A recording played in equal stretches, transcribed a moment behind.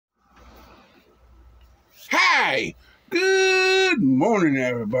Hi, good morning,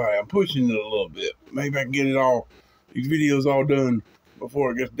 everybody. I'm pushing it a little bit. Maybe I can get these videos all done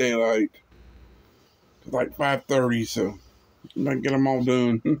before it gets daylight. It's like 5:30, so I can get them all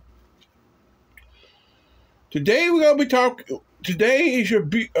done. Today we're gonna be talking. Today is your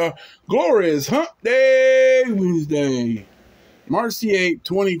glorious Hump Day Wednesday, March the 8th,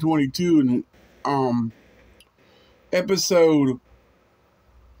 2022, and episode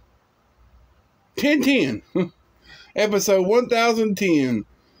 1010. Episode 1010,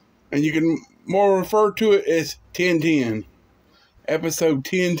 and you can more refer to it as 1010. Episode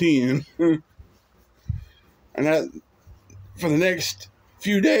 1010. And that, for the next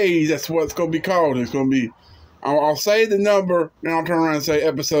few days, that's what it's going to be called. It's going to be, I'll say the number, then I'll turn around and say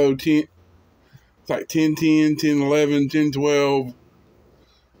episode 10. It's like 1010, 1011, 1012,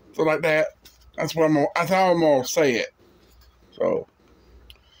 so like that. That's how I'm going to say it. So,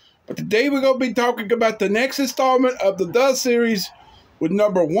 but today we're going to be talking about the next installment of the series with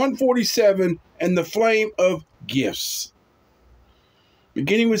number 147 and the flame of gifts.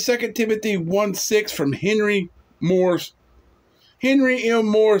 Beginning with 2 Timothy 1:6 from Henry M. Morris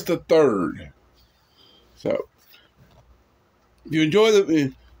III. So, if you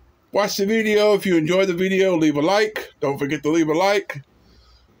enjoy watch the video. If you enjoy the video, leave a like. Don't forget to leave a like.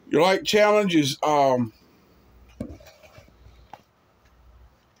 Your like challenge is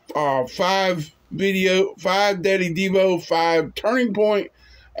 5 Daily Devo, 5 Turning Point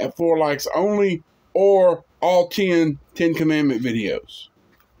at 4 likes only, or all 10 Commandment videos.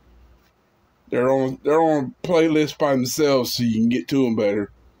 They're on a playlist by themselves, so you can get to them better.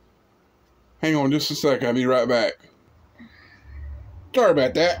 Hang on just a second, I'll be right back. Sorry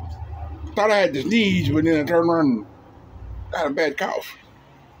about that. Thought I had to sneeze, but then I turned around and had a bad cough.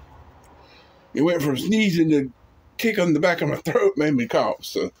 It went from sneezing to kick on the back of my throat, made me cough,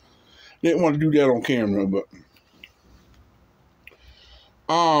 so didn't want to do that on camera. But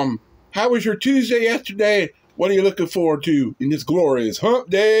how was your Tuesday yesterday? What are you looking forward to in this glorious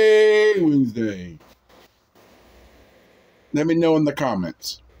Hump Day Wednesday? Let me know in the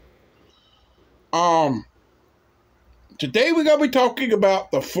comments. Today we're gonna be talking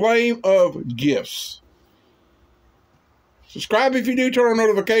about the flame of gifts. Subscribe if you do, turn on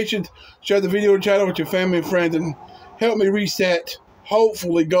notifications, share the video and channel with your family and friends, and help me reach that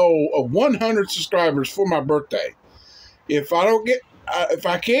hopefully goal of 100 subscribers for my birthday. If I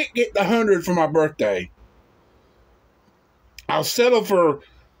can't get the 100 for my birthday, I'll settle for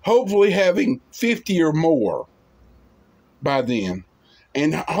hopefully having 50 or more by then,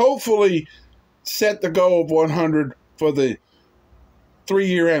 and hopefully set the goal of 100 for the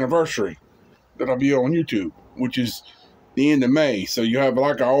 3-year anniversary that I'll be on YouTube, which is the end of May. So you have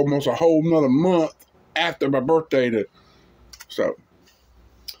like almost a whole another month after my birthday so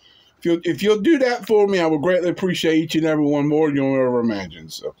if you'll do that for me, I would greatly appreciate each and every one more than you'll ever imagine.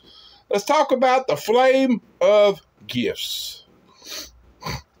 So let's talk about the flame of gifts.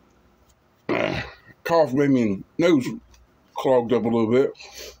 Cough made my nose clogged up a little bit.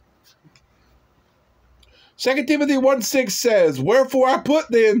 2 Timothy 1:6 says, Wherefore I put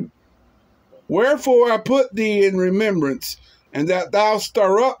thee in remembrance, and that thou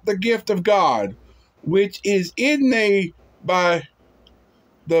stir up the gift of God, which is in thee by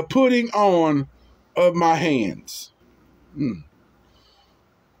the putting on of my hands.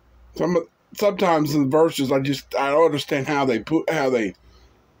 Sometimes in the verses, I don't understand how the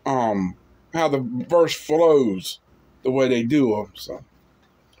verse flows the way they do them. So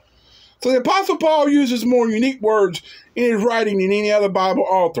the Apostle Paul uses more unique words in his writing than any other Bible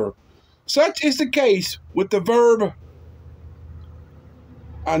author. Such is the case with the verb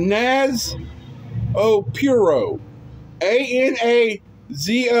anazopuro,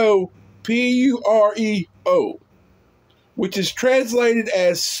 anazopureo, which is translated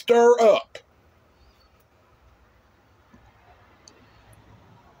as stir up.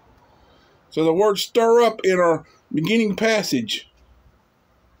 So the word stir up in our beginning passage,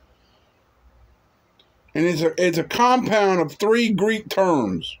 and it's a compound of 3 Greek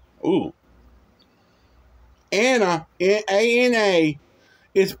terms. Ooh. Ana, A-N-A,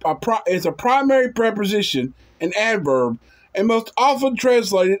 is a primary preposition, an adverb, and most often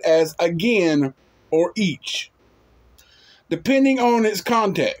translated as again or each, depending on its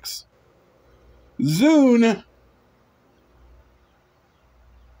context. Zoon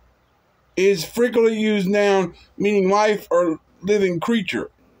is frequently used noun meaning life or living creature.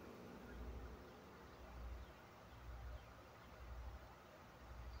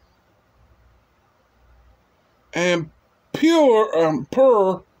 And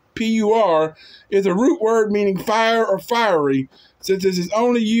pur, P-U-R, is a root word meaning fire or fiery, since this is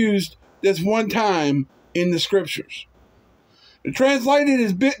only used this one time in the scriptures. The translated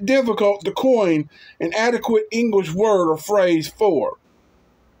is a bit difficult to coin an adequate English word or phrase for.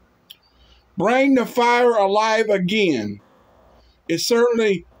 Bring the fire alive again is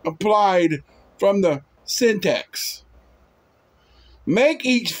certainly applied from the syntax. Make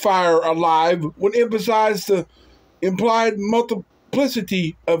each fire alive would emphasize the implied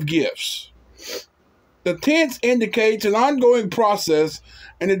multiplicity of gifts. The tense indicates an ongoing process,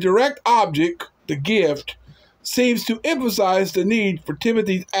 and the direct object, the gift, seems to emphasize the need for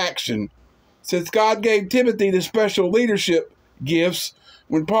Timothy's action, since God gave Timothy the special leadership gifts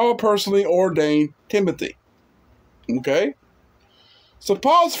when Paul personally ordained Timothy. Okay? So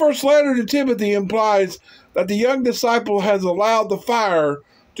Paul's first letter to Timothy implies that the young disciple has allowed the fire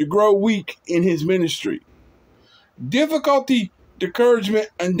to grow weak in his ministry. Difficulty, discouragement,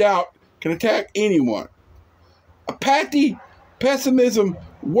 and doubt can attack anyone. Apathy, pessimism,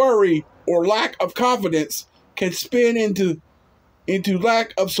 worry, or lack of confidence can spin into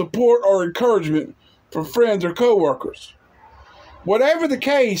lack of support or encouragement from friends or coworkers. Whatever the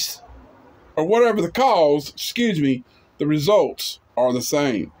case, or whatever the cause, the results are the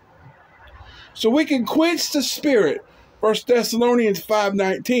same. So we can quench the spirit, 1 Thessalonians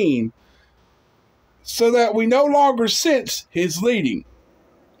 5:19, so that we no longer sense his leading.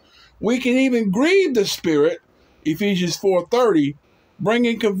 We can even grieve the spirit, Ephesians 4:30,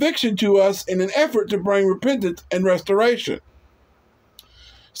 bringing conviction to us in an effort to bring repentance and restoration.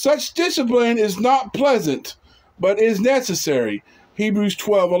 Such discipline is not pleasant, but is necessary, Hebrews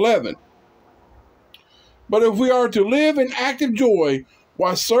 12:11. But if we are to live in active joy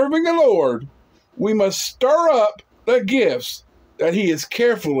while serving the Lord, we must stir up the gifts that he has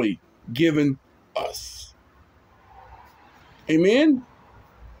carefully given us. Amen?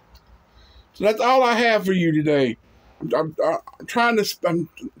 So that's all I have for you today. I'm trying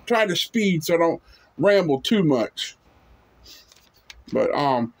to speed so I don't ramble too much. But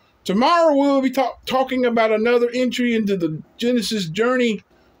tomorrow we'll be talking about another entry into the Genesis Journey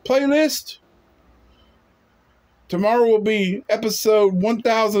playlist. Tomorrow will be episode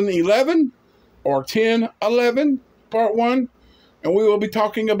 1011 or 1011, part 1. And we will be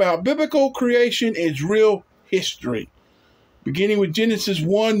talking about biblical creation is real history, beginning with Genesis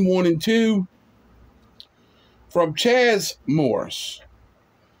 1 and 2 from Chaz Morris.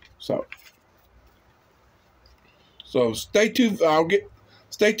 So stay tuned.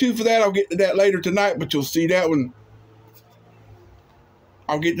 Stay tuned for that. I'll get to that later tonight, but you'll see that one.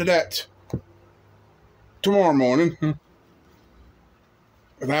 I'll get to that tomorrow morning.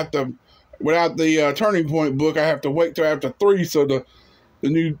 Without the Turning Point book, I have to wait till after 3, so the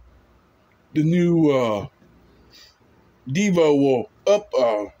new Devo will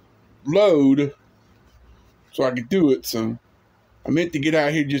upload, so I can do it. So I meant to get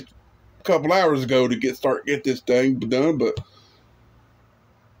out here just a couple hours ago to get this thing done, but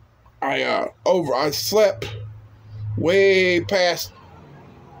I slept way past.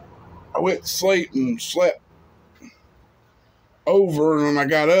 I went to sleep and slept over, and when I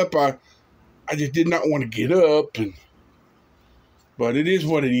got up, I just did not want to get up, but it is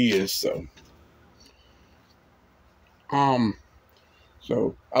what it is. So I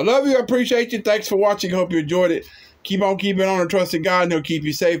love you. I appreciate you. Thanks for watching. Hope you enjoyed it. Keep on keeping on and trusting God, and he'll keep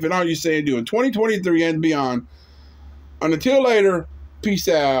you safe in all you say and do in 2023 and beyond. And until later, peace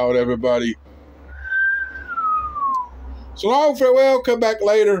out, everybody. So long, farewell. Come back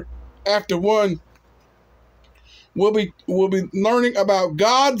later after 1. We'll be learning about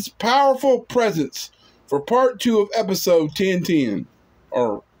God's powerful presence for part 2 of episode 1010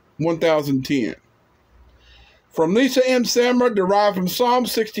 or 1010. From Lisa M. Samra, derived from Psalm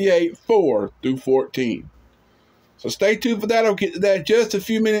 68, 4 through 14. So stay tuned for that. I'll get to that in just a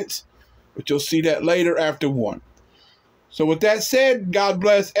few minutes, but you'll see that later after 1. So with that said, God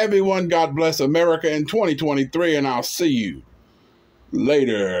bless everyone. God bless America in 2023, and I'll see you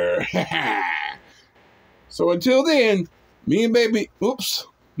later. So until then, me and baby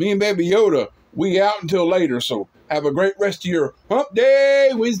Yoda, we out until later. So have a great rest of your hump day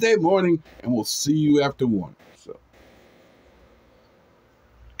Wednesday morning, and we'll see you after 1. So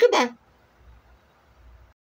goodbye.